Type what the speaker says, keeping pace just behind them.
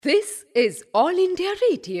This is All India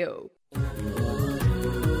Radio.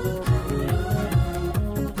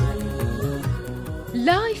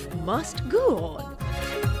 Life must go on.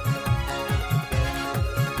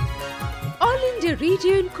 All India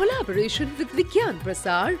Radio in collaboration with Vigyan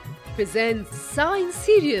Prasar presents science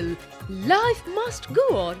serial Life Must Go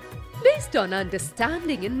On, based on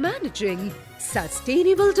understanding and managing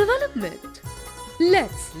sustainable development.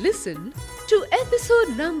 Let's listen to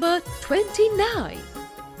episode number 29,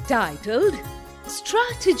 titled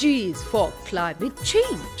Strategies for Climate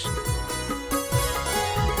Change.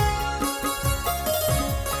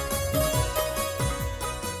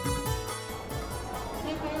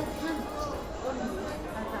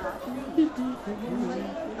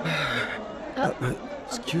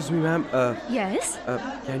 Excuse me, ma'am. Yes?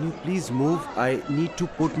 Can you please move? I need to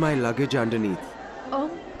put my luggage underneath. Oh,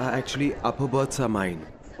 Actually, upper berths are mine.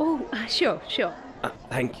 sure.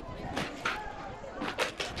 Thank you.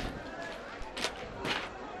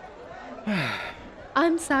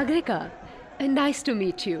 I'm Sagrika, and nice to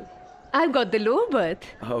meet you. I've got the lower berth.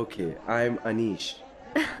 Okay, I'm Anish.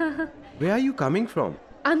 Where are you coming from?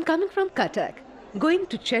 I'm coming from Cuttack, going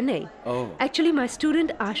to Chennai. Oh. Actually, my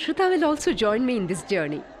student Ashrita will also join me in this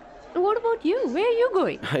journey. What about you? Where are you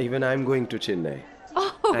going? Even I'm going to Chennai.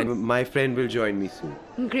 Oh, And my friend will join me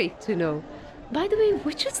soon. great to know. By the way,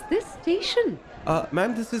 which is this station?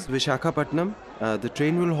 Ma'am, this is Vishakhapatnam. The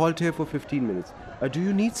train will halt here for 15 minutes. Do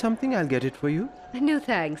you need something? I'll get it for you. No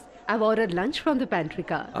thanks. I've ordered lunch from the pantry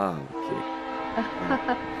car.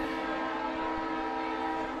 Okay.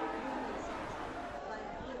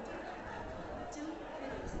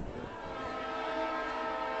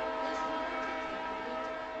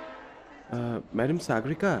 Madam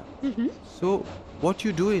Sagrika, so what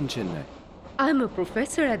you do in Chennai? I'm a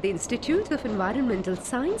professor at the Institute of Environmental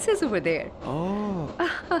Sciences over there. Oh,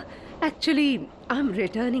 Actually, I'm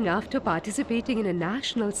returning after participating in a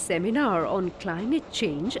national seminar on climate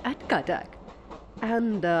change at Cuttack.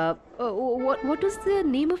 And what was the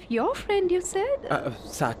name of your friend you said?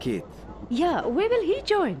 Saket. Yeah, where will he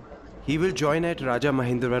join? He will join at Raja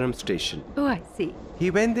Mahendravaram station. Oh, I see. He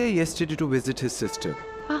went there yesterday to visit his sister.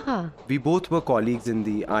 Aha. We both were colleagues in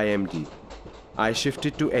the IMD. I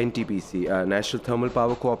shifted to NTPC, National Thermal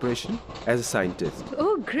Power Corporation, as a scientist.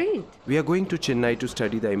 Oh, great. We are going to Chennai to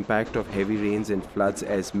study the impact of heavy rains and floods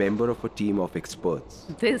as member of a team of experts.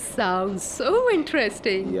 This sounds so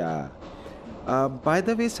interesting. Yeah. By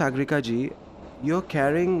the way, Sagrika ji, you're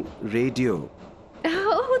carrying radio.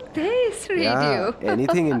 Oh, this radio. Yeah.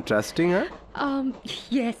 Anything interesting, huh?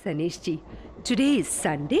 Yes, Anishji. Today is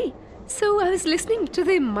Sunday. So I was listening to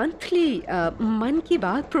the monthly Man Ki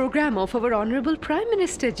Baat program of our Honorable Prime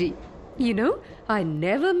Minister ji. You know, I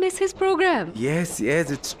never miss his program. Yes,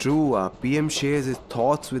 it's true. PM shares his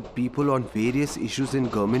thoughts with people on various issues in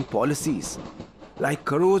government policies. Like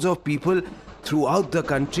crores of people throughout the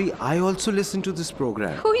country, I also listen to this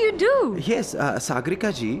program. Oh, you do? Yes,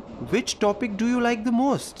 Sagrika ji, which topic do you like the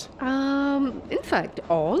most? In fact,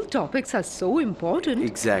 all topics are so important.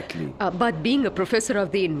 Exactly. But being a professor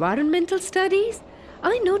of the environmental studies,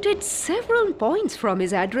 I noted several points from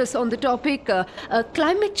his address on the topic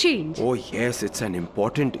climate change. Oh, yes, it's an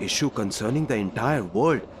important issue concerning the entire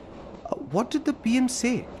world. What did the PM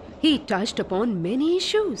say? He touched upon many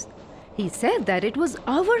issues. He said that it was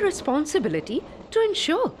our responsibility to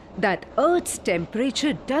ensure that Earth's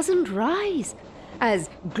temperature doesn't rise, as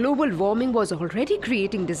global warming was already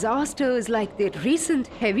creating disasters like the recent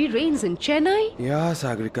heavy rains in Chennai. Yeah,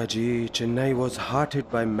 Sagrika ji, Chennai was hard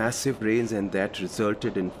hit by massive rains and that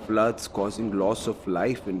resulted in floods causing loss of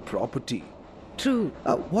life and property. True.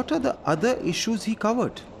 What are the other issues he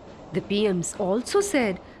covered? The PMs also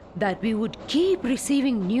said that we would keep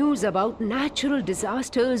receiving news about natural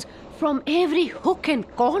disasters from every hook and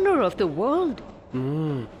corner of the world.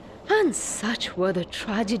 And such were the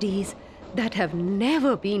tragedies that have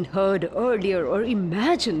never been heard earlier or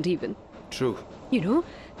imagined even. True. You know,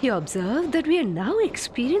 he observed that we are now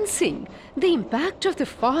experiencing the impact of the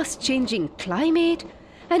fast-changing climate,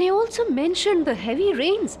 and he also mentioned the heavy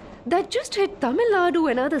rains that just hit Tamil Nadu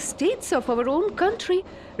and other states of our own country,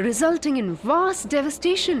 resulting in vast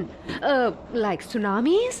devastation, like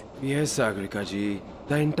tsunamis. Yes, Sagrika ji,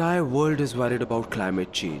 the entire world is worried about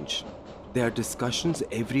climate change. There are discussions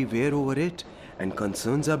everywhere over it, and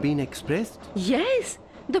concerns are being expressed. Yes,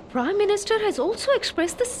 the Prime Minister has also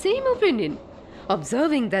expressed the same opinion,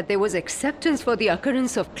 observing that there was acceptance for the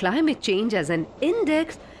occurrence of climate change as an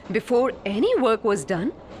index before any work was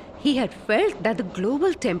done. He had felt that the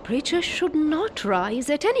global temperature should not rise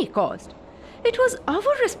at any cost. It was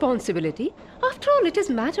our responsibility. After all, it is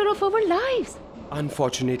matter of our lives.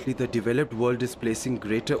 Unfortunately, the developed world is placing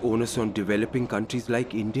greater onus on developing countries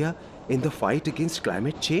like India in the fight against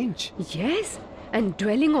climate change. Yes, and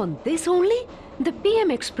dwelling on this only, the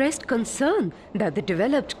PM expressed concern that the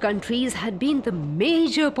developed countries had been the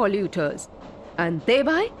major polluters, and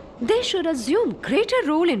thereby they should assume greater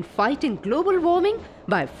role in fighting global warming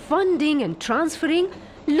by funding and transferring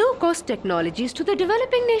low-cost technologies to the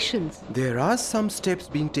developing nations. There are some steps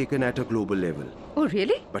being taken at a global level, Oh,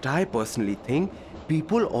 really? but I personally think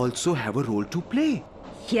people also have a role to play.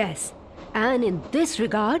 Yes. And in this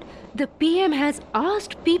regard, the PM has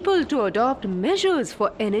asked people to adopt measures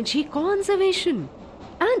for energy conservation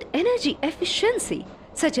and energy efficiency,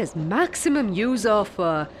 such as maximum use of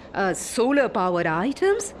solar powered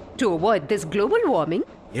items to avoid this global warming.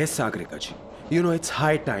 Yes, Sagarika ji. You know, it's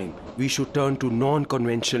high time we should turn to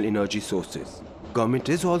non-conventional energy sources. Government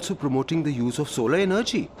is also promoting the use of solar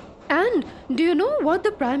energy. And do you know what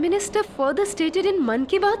the Prime Minister further stated in Mann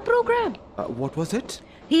Ki Baat program? What was it?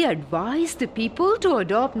 He advised the people to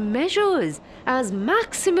adopt measures as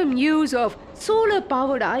maximum use of solar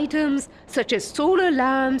powered items such as solar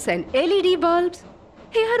lamps and LED bulbs.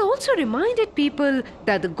 He had also reminded people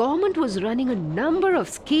that the government was running a number of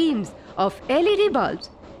schemes of LED bulbs.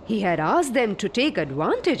 He had asked them to take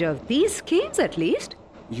advantage of these schemes at least.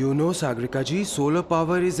 You know, Sagarika ji, solar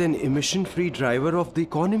power is an emission-free driver of the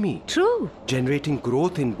economy, True, generating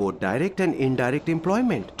growth in both direct and indirect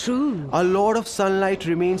employment. true. A lot of sunlight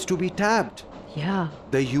remains to be tapped. Yeah.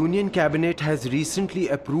 The Union Cabinet has recently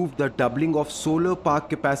approved the doubling of solar park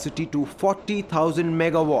capacity to 40,000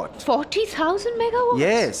 megawatts. 40,000 megawatts?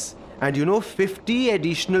 Yes, and you know, 50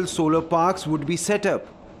 additional solar parks would be set up.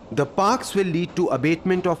 The parks will lead to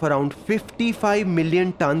abatement of around 55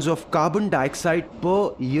 million tons of carbon dioxide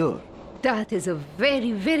per year. That is a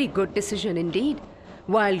very, very good decision indeed.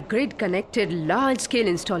 While grid-connected large-scale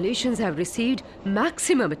installations have received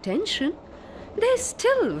maximum attention, there's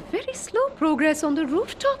still very slow progress on the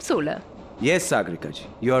rooftop solar. Yes, Sagarika ji,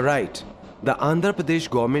 you're right. The Andhra Pradesh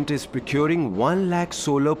government is procuring 1 lakh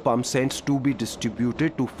solar pump sets to be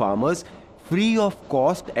distributed to farmers free of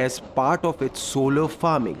cost as part of its solar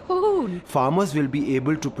farming. Oh, Farmers will be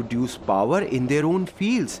able to produce power in their own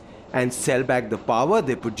fields and sell back the power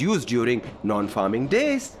they produce during non-farming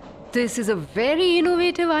days. this is a very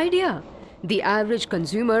innovative idea. The average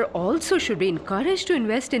consumer also should be encouraged to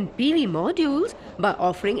invest in PV modules by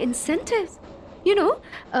offering incentives. You know,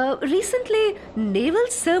 recently, naval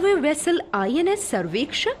survey vessel INS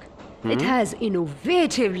Sarvekshak, it has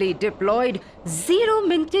innovatively deployed zero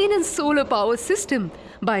maintenance solar power system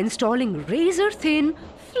by installing razor thin,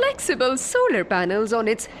 flexible solar panels on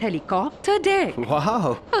its helicopter deck.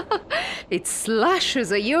 Wow! It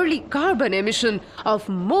slashes a yearly carbon emission of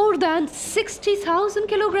more than 60,000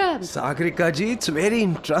 kilograms. Sagarika ji, it's very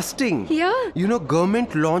interesting. Yeah. You know,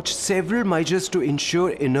 government launched several measures to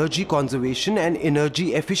ensure energy conservation and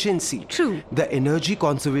energy efficiency. True. The Energy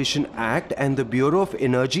Conservation Act and the Bureau of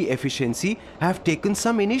Energy Efficiency have taken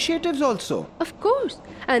some initiatives also. Of course.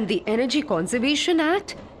 And the Energy Conservation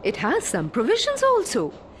Act, it has some provisions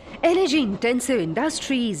also. Energy-intensive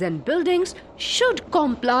industries and buildings should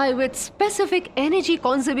comply with specific energy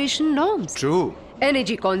conservation norms. True.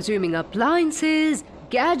 Energy-consuming appliances,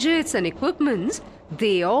 gadgets and equipments,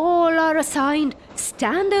 they all are assigned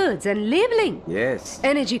standards and labeling. Yes.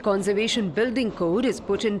 Energy Conservation Building Code is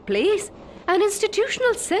put in place. An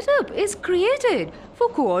institutional setup is created for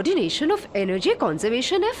coordination of energy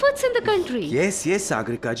conservation efforts in the country. Yes,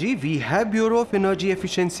 Sagarika ji. We have Bureau of Energy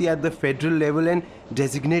Efficiency at the federal level and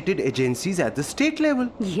designated agencies at the state level.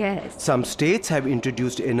 Yes. Some states have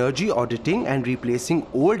introduced energy auditing and replacing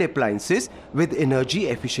old appliances with energy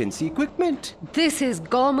efficiency equipment. This is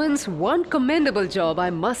government's one commendable job, I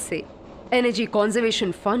must say. Energy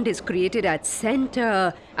Conservation Fund is created at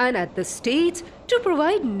center and at the states to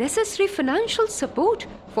provide necessary financial support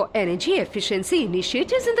for energy efficiency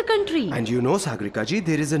initiatives in the country. And you know, Sagarika ji,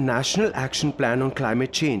 there is a national action plan on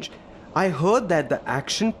climate change. I heard that the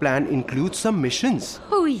action plan includes some missions.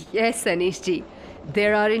 Oh yes, Anish ji.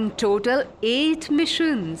 There are in total 8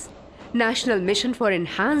 missions. National Mission for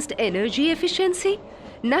Enhanced Energy Efficiency,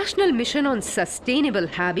 National Mission on Sustainable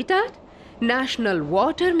Habitat, National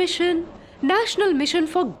Water Mission, National Mission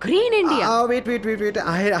for Green India. Wait.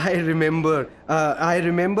 I remember. I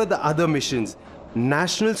remember the other missions.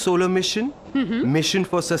 National Solar Mission, Mission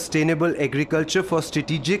for Sustainable Agriculture for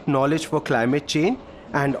Strategic Knowledge for Climate Change,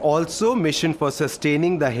 and also Mission for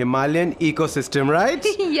Sustaining the Himalayan Ecosystem, right?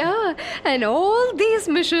 Yeah, and all these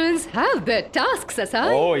missions have their tasks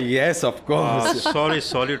assigned. Oh, yes, of course.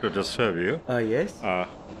 Sorry to disturb you. Yes?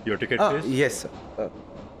 Your ticket, please. Yes, sir.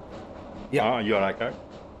 Your iCard.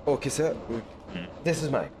 Okay, sir. This is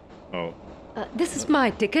mine. Oh, This is my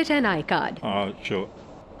ticket and iCard. sure.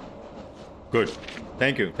 Good.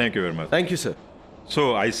 Thank you. Thank you very much. Thank you, sir.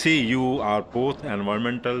 So I see you are both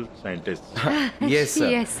environmental scientists. Yes, sir.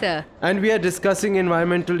 Yes, sir. And we are discussing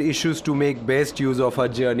environmental issues to make best use of our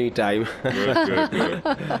journey time.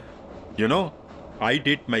 Good. You know, I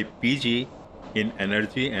did my PG in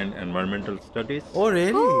energy and environmental studies. Oh,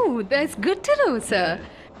 really? Oh, that's good to know, sir.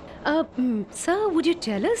 Sir, would you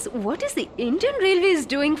tell us what is the Indian Railways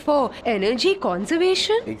doing for energy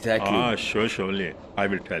conservation? Exactly. Surely. I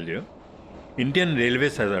will tell you. Indian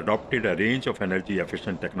Railways has adopted a range of energy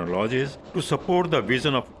efficient technologies to support the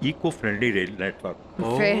vision of eco-friendly rail network.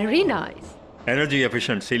 Very nice. Energy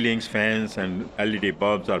efficient ceilings, fans, and LED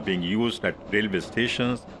bulbs are being used at railway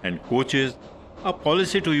stations and coaches. A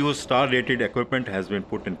policy to use star rated equipment has been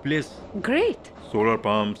put in place. Great. Solar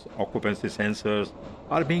pumps, occupancy sensors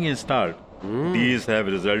are being installed. These have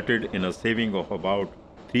resulted in a saving of about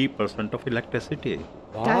 3% of electricity.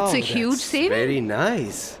 That's a huge saving. Very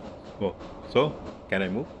nice. Oh, so can I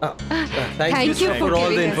move? Thank you, sir, for all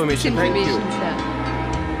the giving us this information. Thank you. sir.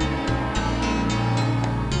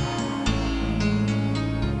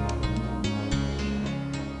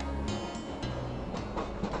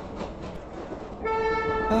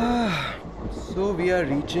 So we are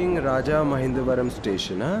reaching Raja Mahindavaram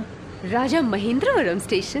station, huh? Raja Mahendravaram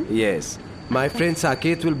station. Yes. My friend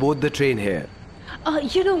Saket will board the train here.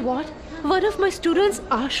 You know what? One of my students,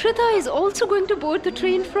 Ashrita, is also going to board the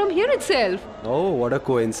train from here itself. Oh, what a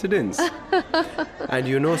coincidence. And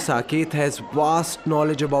you know, Saket has vast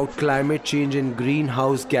knowledge about climate change and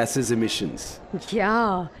greenhouse gases emissions.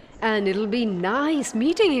 Yeah, and it'll be nice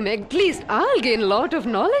meeting him. At least I'll gain a lot of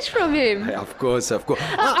knowledge from him. Of course, of course.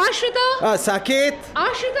 Ashrita! Saket!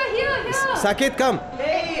 Ashrita, here! Saket, come.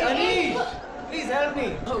 Hey, Anish! Please help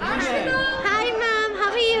me. Hi, ma'am.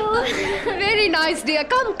 How are you? Very nice, dear.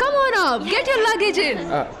 Come on up. Get your luggage in.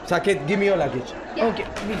 Saket, give me your luggage. Okay,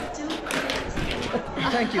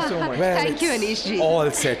 thank you so much. Well, Thank you, it's Anish ji.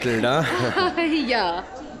 All settled, huh? Yeah.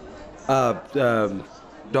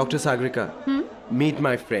 Dr. Sagrika, meet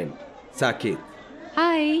my friend, Saket.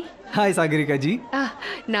 Hi. Hi, Sagarika ji.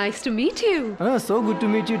 Nice to meet you. So good to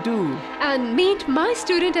meet you too. And meet my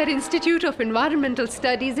student at Institute of Environmental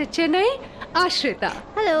Studies at Chennai, Ashrita.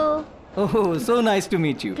 Hello. Oh, so nice to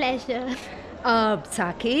meet you. Pleasure.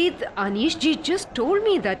 Saket, Anish ji just told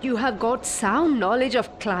me that you have got sound knowledge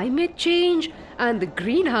of climate change and the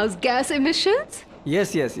greenhouse gas emissions.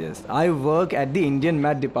 Yes. I work at the Indian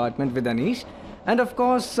Met Department with Anish. And of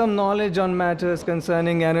course, some knowledge on matters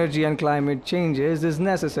concerning energy and climate changes is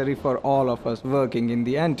necessary for all of us working in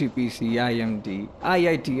the NTPC, IMD,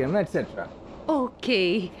 IITM, etc.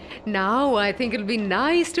 Okay, now I think it'll be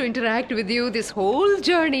nice to interact with you this whole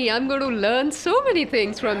journey. I'm going to learn so many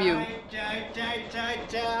things from you.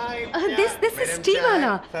 This is tea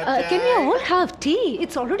wala. Can we all have tea?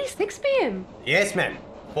 It's already 6 p.m. Yes, ma'am.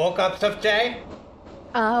 4 cups of chai?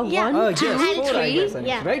 Yeah. One, two, Yes, four, I three. guess, Anish,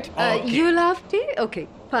 Yeah. right? You'll have tea? Okay,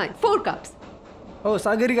 fine. 4 cups. Oh,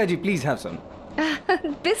 Sagarika ji, please have some.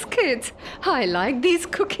 Biscuits. I like these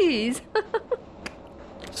cookies.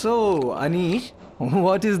 So, Anish,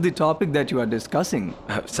 what is the topic that you are discussing?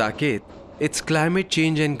 Saket, it's climate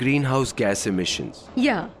change and greenhouse gas emissions.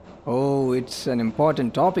 Yeah. Oh, it's an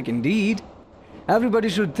important topic indeed. Everybody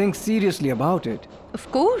should think seriously about it. Of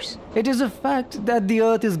course. It is a fact that the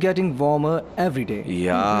earth is getting warmer every day.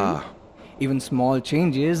 Yeah. Even small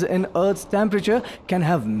changes in earth's temperature can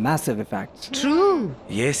have massive effects. True.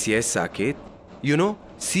 Yes, Saket. You know,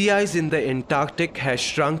 sea ice in the Antarctic has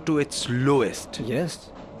shrunk to its lowest. Yes.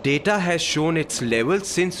 Data has shown its levels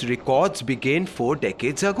since records began 4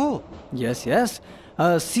 decades ago. Yes.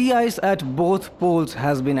 Sea ice at both poles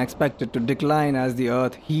has been expected to decline as the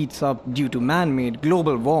earth heats up due to man-made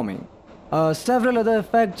global warming. Several other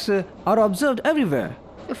effects are observed everywhere.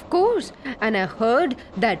 Of course. And I heard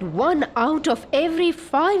that 1 out of every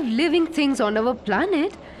 5 living things on our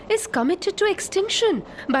planet is committed to extinction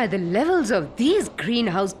by the levels of these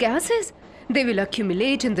greenhouse gases. They will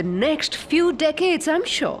accumulate in the next few decades, I'm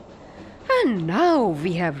sure. And now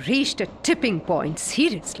we have reached a tipping point,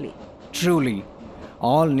 seriously. Truly,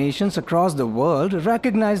 all nations across the world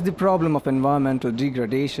recognize the problem of environmental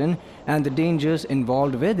degradation and the dangers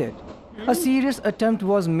involved with it. A serious attempt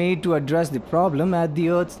was made to address the problem at the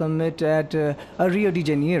Earth Summit at Rio de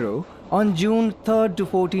Janeiro on June 3rd to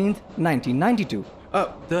 14th, 1992.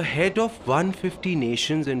 The head of 150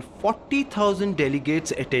 nations and 40,000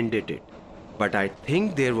 delegates attended it. But I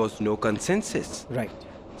think there was no consensus. Right.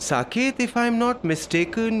 Saket, if I'm not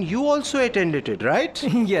mistaken, you also attended it, right?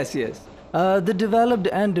 Yes, yes. The developed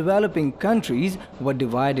and developing countries were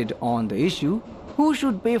divided on the issue who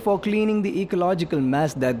should pay for cleaning the ecological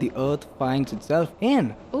mess that the earth finds itself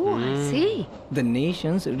in. Oh, I see. The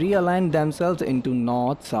nations realigned themselves into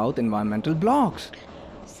north-south environmental blocks.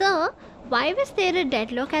 Sir, why was there a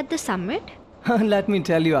deadlock at the summit? Let me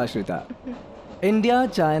tell you, Ashrita. India,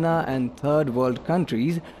 China, and third world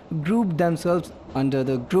countries grouped themselves under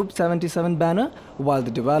the Group 77 banner, while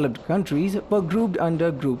the developed countries were grouped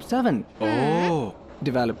under Group 7. Oh.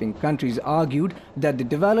 Developing countries argued that the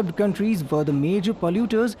developed countries were the major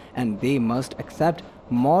polluters and they must accept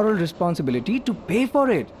moral responsibility to pay for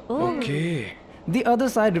it. Okay. The other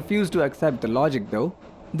side refused to accept the logic, though.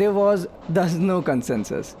 There was thus no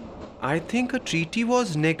consensus. I think a treaty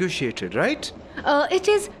was negotiated, right? It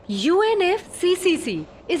is UNFCCC,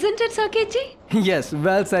 isn't it, Saketji? Yes,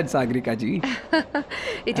 well said, Sagrika ji.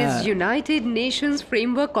 It is United Nations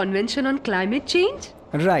Framework Convention on Climate Change?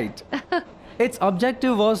 Right. Its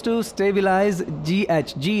objective was to stabilize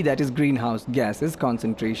GHG, that is greenhouse gases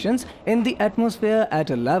concentrations, in the atmosphere at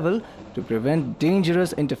a level to prevent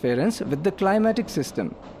dangerous interference with the climatic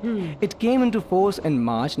system. It came into force in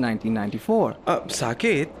March 1994.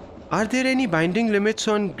 Saket, are there any binding limits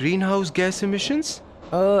on greenhouse gas emissions?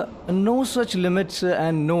 No such limits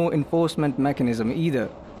and no enforcement mechanism either.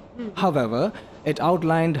 However, it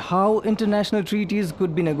outlined how international treaties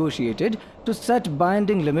could be negotiated to set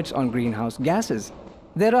binding limits on greenhouse gases.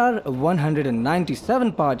 There are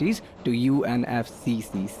 197 parties to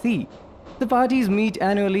UNFCCC. The parties meet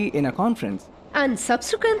annually in a conference. And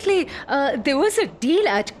subsequently, there was a deal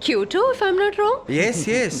at Kyoto, if I'm not wrong.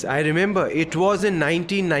 Yes, I remember. It was in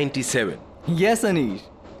 1997. Yes, Anish.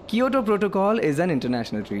 Kyoto Protocol is an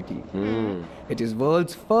international treaty. It is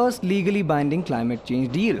world's first legally binding climate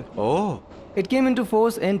change deal. Oh. It came into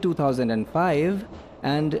force in 2005,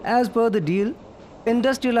 and as per the deal,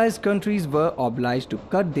 industrialized countries were obliged to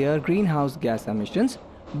cut their greenhouse gas emissions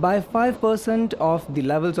by 5% of the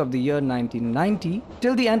levels of the year 1990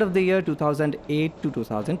 till the end of the year 2008 to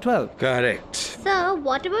 2012. Correct. Sir,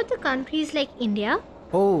 what about the countries like India?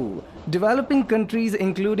 Oh, developing countries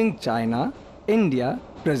including China, India,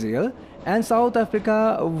 Brazil, and South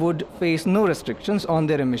Africa would face no restrictions on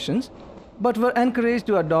their emissions, but were encouraged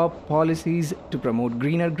to adopt policies to promote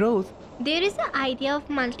greener growth. There is the idea of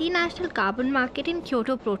multinational carbon market in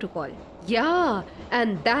Kyoto Protocol. Yeah,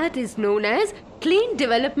 and that is known as Clean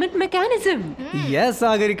Development Mechanism. Yes,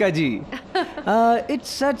 Sagarika ji. It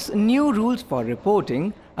sets new rules for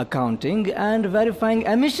reporting, accounting, and verifying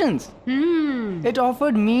emissions. It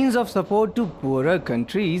offered means of support to poorer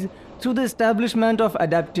countries through the establishment of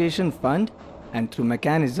adaptation fund and through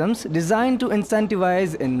mechanisms designed to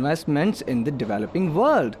incentivize investments in the developing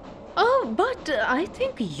world. Oh, but I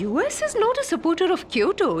think US is not a supporter of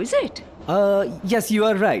Kyoto, is it? Yes, you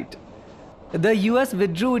are right. The US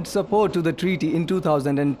withdrew its support to the treaty in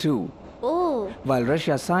 2002, Oh, while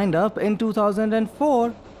Russia signed up in 2004,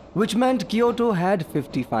 which meant Kyoto had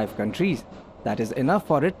 55 countries. That is enough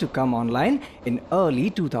for it to come online in early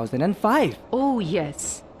 2005. Oh,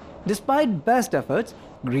 yes. Despite best efforts,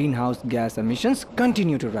 greenhouse gas emissions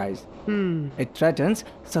continue to rise. It threatens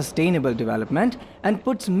sustainable development and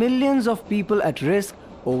puts millions of people at risk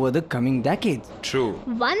over the coming decades. True.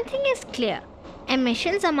 one thing is clear.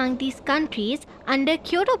 Emissions among these countries under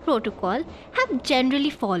Kyoto Protocol have generally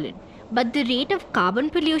fallen, but the rate of carbon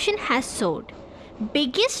pollution has soared.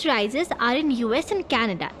 Biggest rises are in US and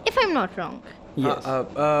Canada, if I'm not wrong. Yes.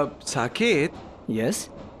 Saket, Yes?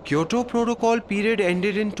 Kyoto Protocol period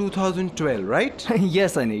ended in 2012, right?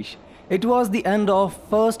 Yes, Anish. It was the end of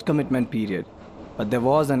first commitment period. But there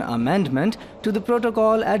was an amendment to the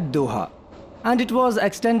protocol at Doha, and it was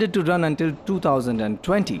extended to run until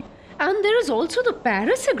 2020. And there is also the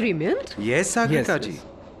Paris Agreement. Yes, Sagrika ji.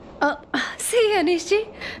 See, Anishji,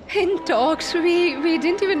 in talks, we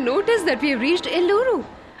didn't even notice that we have reached Eluru.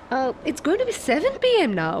 It's going to be 7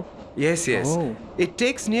 p.m. now. Yes. Oh. It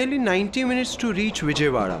takes nearly 90 minutes to reach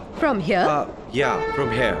Vijayawada. From here? Yeah,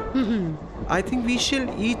 from here. I think we shall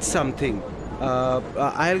eat something.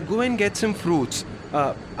 I'll go and get some fruits.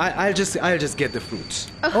 I'll just get the fruits.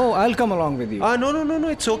 Oh, I'll come along with you. No.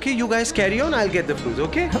 It's okay. You guys carry on. I'll get the fruits.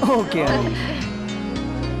 Okay? Okay, Anish.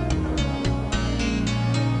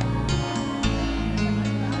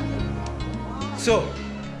 So,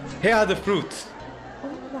 here are the fruits.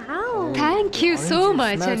 Wow. Thank you so Oranges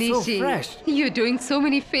much, smell so Anishji. fresh. You're doing so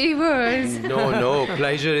many favors. No.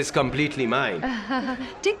 Pleasure is completely mine.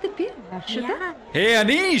 Take the beer, Ashita. Hey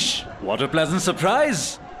Anish, what a pleasant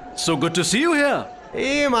surprise. So good to see you here.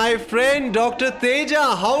 Hey, my friend, Dr.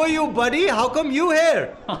 Teja, how are you, buddy? How come you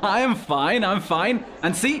here? I'm fine.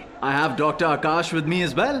 And see, I have Dr. Akash with me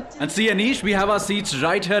as well. And see, Anish, we have our seats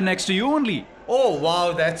right here next to you only. Oh,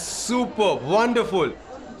 wow, that's super, wonderful.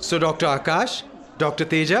 So, Dr. Akash, Dr.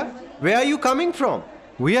 Teja, where are you coming from?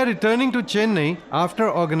 We are returning to Chennai after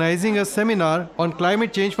organizing a seminar on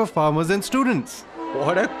climate change for farmers and students.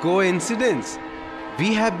 What a coincidence.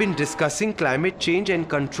 We have been discussing climate change and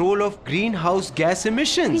control of greenhouse gas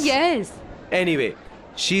emissions. Yes. Anyway,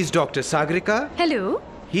 she's Dr. Sagrika. Hello.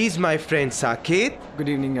 He's my friend Saket. Good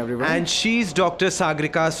evening, everyone. And she's Dr.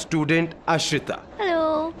 Sagrika's student Ashrita.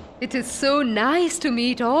 Hello. It is so nice to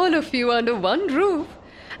meet all of you under one roof.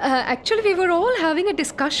 Actually, we were all having a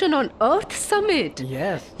discussion on Earth Summit,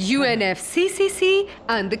 Yes. UNFCCC,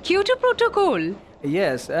 and the Kyoto Protocol.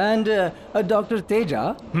 Yes, and Dr.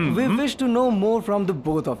 Teja, we wish to know more from the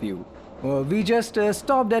both of you. We just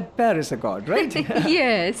stopped at Paris Accord, right?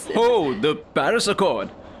 Yes. Oh, the Paris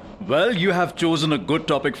Accord. Well, you have chosen a good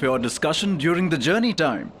topic for your discussion during the journey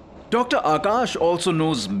time. Dr. Akash also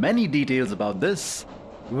knows many details about this.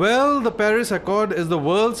 Well, the Paris Accord is the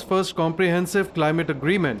world's first comprehensive climate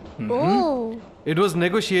agreement. Oh. It was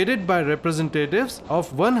negotiated by representatives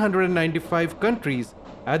of 195 countries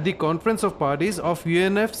at the Conference of Parties of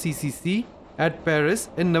UNFCCC at Paris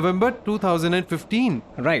in November 2015.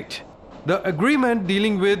 Right. The agreement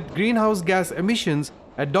dealing with greenhouse gas emissions,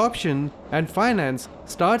 adoption, and finance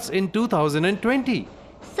starts in 2020.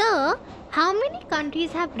 Sir, how many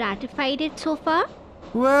countries have ratified it so far?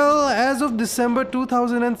 Well, as of December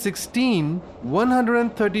 2016,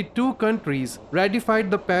 132 countries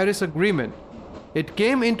ratified the Paris Agreement. It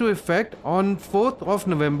came into effect on 4th of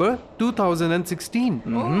November 2016.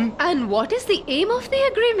 And what is the aim of the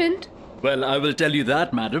agreement? Well, I will tell you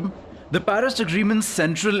that, madam. The Paris Agreement's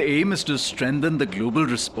central aim is to strengthen the global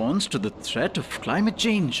response to the threat of climate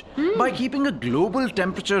change by keeping a global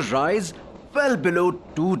temperature rise well below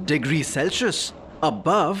 2 degrees Celsius,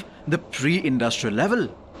 above the pre-industrial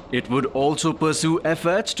level. It would also pursue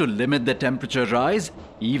efforts to limit the temperature rise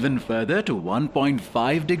even further to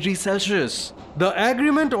 1.5 degrees Celsius. The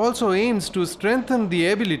agreement also aims to strengthen the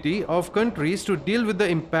ability of countries to deal with the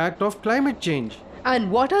impact of climate change.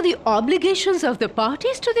 And what are the obligations of the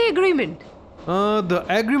parties to the agreement? The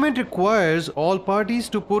agreement requires all parties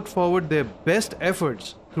to put forward their best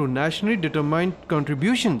efforts through nationally determined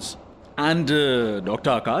contributions. And Dr.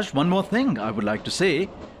 Akash, one more thing I would like to say,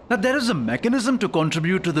 that there is a mechanism to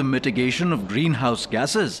contribute to the mitigation of greenhouse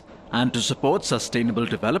gases and to support sustainable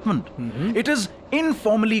development. It is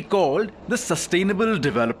informally called the Sustainable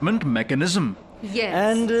Development Mechanism. Yes.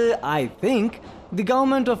 And I think the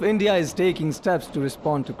government of India is taking steps to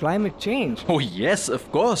respond to climate change. Oh yes,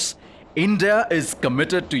 of course. India is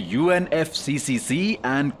committed to UNFCCC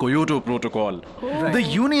and Kyoto Protocol. The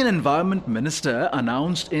Union Environment Minister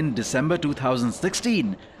announced in December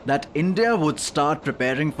 2016 that India would start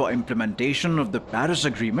preparing for implementation of the Paris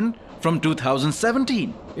Agreement from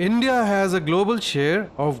 2017. India has a global share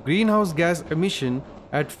of greenhouse gas emission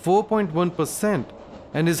at 4.1%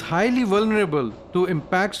 and is highly vulnerable to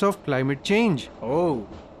impacts of climate change. Oh.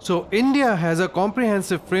 So India has a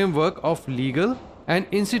comprehensive framework of legal and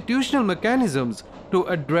institutional mechanisms to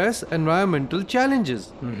address environmental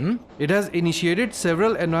challenges. It has initiated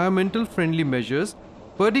several environmental friendly measures,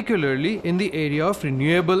 particularly in the area of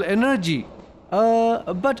renewable energy.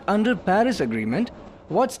 But under Paris Agreement,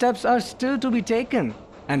 what steps are still to be taken?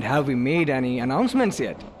 And have we made any announcements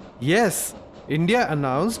yet? Yes, India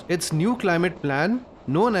announced its new climate plan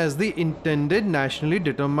known as the Intended Nationally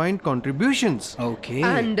Determined Contributions. Okay.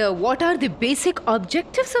 And what are the basic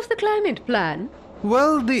objectives of the climate plan?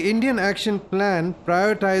 Well, the Indian Action Plan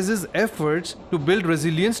prioritizes efforts to build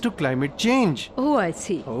resilience to climate change. Oh, I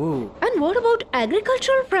see. Oh. And what about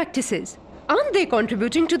agricultural practices? Aren't they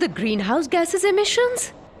contributing to the greenhouse gases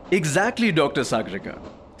emissions? Exactly, Dr. Sagrika.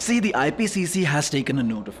 See, the IPCC has taken a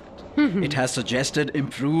note of it. It has suggested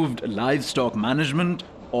improved livestock management,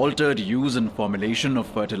 altered use and formulation of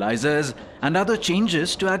fertilizers, and other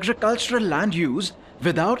changes to agricultural land use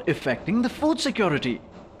without affecting the food security.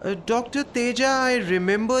 Dr. Teja, I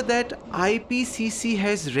remember that IPCC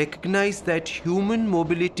has recognized that human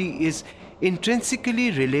mobility is intrinsically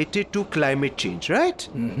related to climate change, right?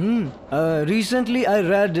 Recently, I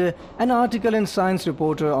read an article in Science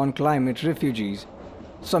Reporter on climate refugees.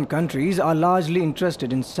 Some countries are largely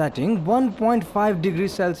interested in setting 1.5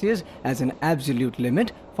 degrees Celsius as an absolute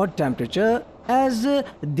limit for temperature, as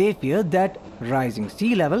they fear that rising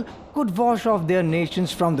sea level could wash off their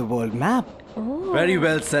nations from the world map. Very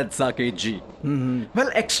well said, Saket ji. Well,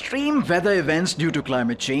 extreme weather events due to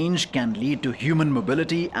climate change can lead to human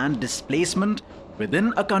mobility and displacement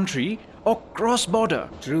within a country or cross border.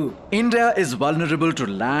 True. India is vulnerable to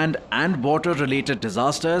land and water related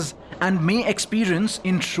disasters and may experience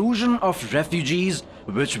intrusion of refugees,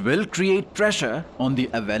 which will create pressure on the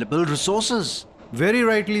available resources. Very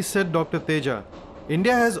rightly said, Dr. Teja.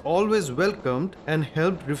 India has always welcomed and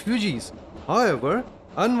helped refugees. However,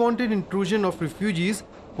 unwanted intrusion of refugees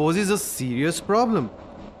poses a serious problem.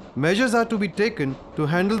 Measures are to be taken to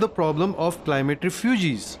handle the problem of climate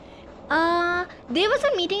refugees. There was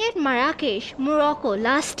a meeting at Marrakesh, Morocco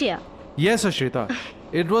last year. Yes, Ashrita.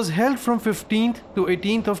 It was held from 15th to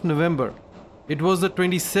 18th of November. It was the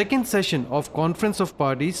 22nd session of Conference of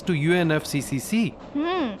Parties to UNFCCC.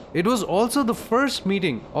 It was also the first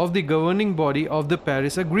meeting of the governing body of the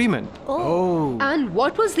Paris Agreement. And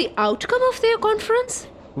what was the outcome of their conference?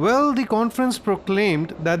 Well, the conference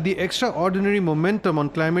proclaimed that the extraordinary momentum on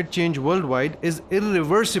climate change worldwide is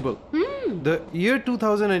irreversible. The year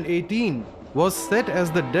 2018 was set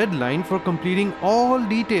as the deadline for completing all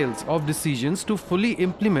details of decisions to fully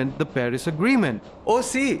implement the Paris Agreement. Oh,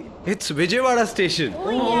 see, it's Vijayawada station.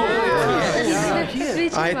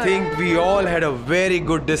 I think we all had a very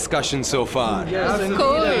good discussion so far. Of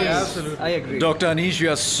course. I agree. Dr. Anish, you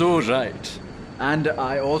are so right. And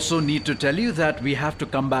I also need to tell you that we have to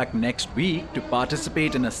come back next week to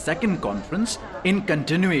participate in a second conference in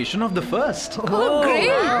continuation of the first. Oh, great.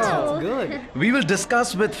 That's good. We will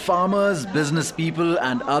discuss with farmers, business people,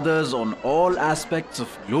 and others on all aspects of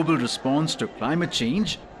global response to climate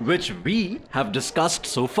change, which we have discussed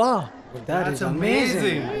so far. That's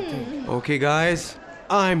amazing. Okay, guys,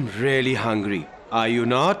 I'm really hungry. Are you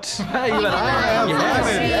not? So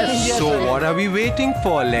what are we waiting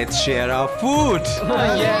for? Let's share our food.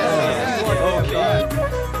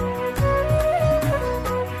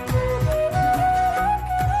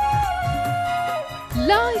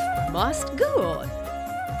 Life must go on.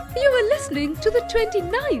 You are listening to the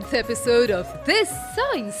 29th episode of this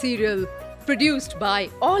science serial, produced by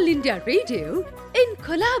All India Radio in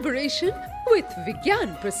collaboration with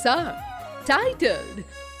Vigyan Prasad, titled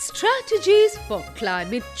Strategies for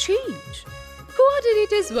Climate Change.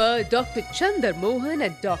 Coordinators were Dr. Chandar Mohan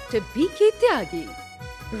and Dr. B.K. Tyagi.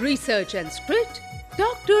 Research and script,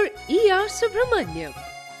 Dr. E.R. Subramaniam.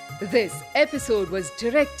 This episode was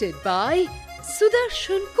directed by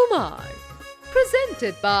Sudarshan Kumar.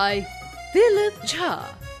 Presented by Dilip Jha.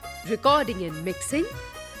 Recording and mixing,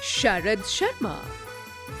 Sharad Sharma.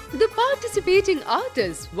 The participating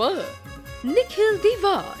artists were Nikhil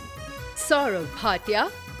Diwan, Saurav Bhatia,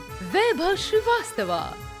 Vaibhav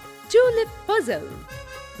Srivastava, Tulip Puzzle,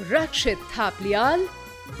 Rakshit Thaplial,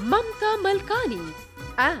 Mamta Malkani,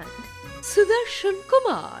 and Sudarshan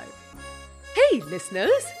Kumar. Hey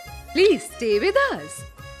listeners, please stay with us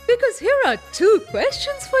because here are 2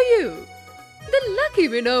 questions for you. The lucky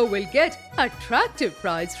winner will get attractive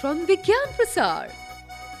prize from Vigyan Prasad.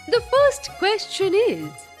 The first question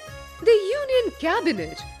is, the Union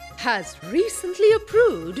Cabinet has recently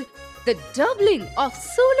approved the doubling of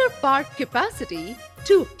solar park capacity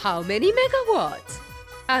to how many megawatts?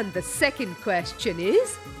 And the second question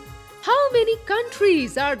is, how many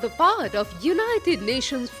countries are the part of United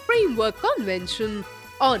Nations Framework Convention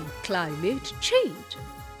on Climate Change?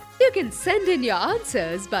 You can send in your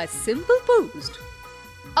answers by simple post.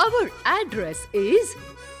 Our address is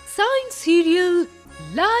Science Serial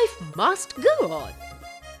Life Must Go On,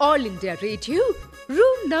 All India Radio,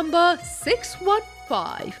 room number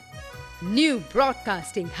 615, New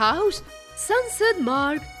Broadcasting House, Sansad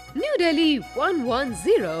Marg, New Delhi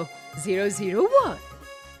 110001.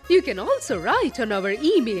 You can also write on our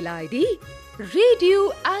email ID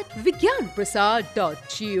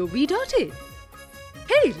radio@vigyanprasad.gov.in.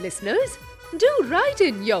 Hey listeners, do write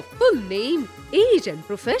in your full name, age and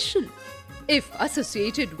profession. If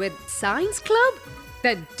associated with Science Club,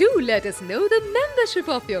 then do let us know the membership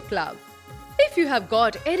of your club. If you have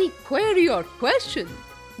got any query or question,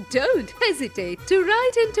 don't hesitate to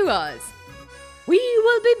write into us. We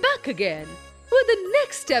will be back again with the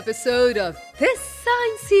next episode of this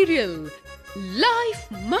science serial, Life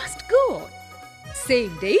Must Go On.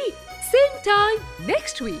 Same day, same time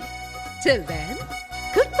next week. Till then,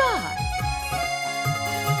 goodbye.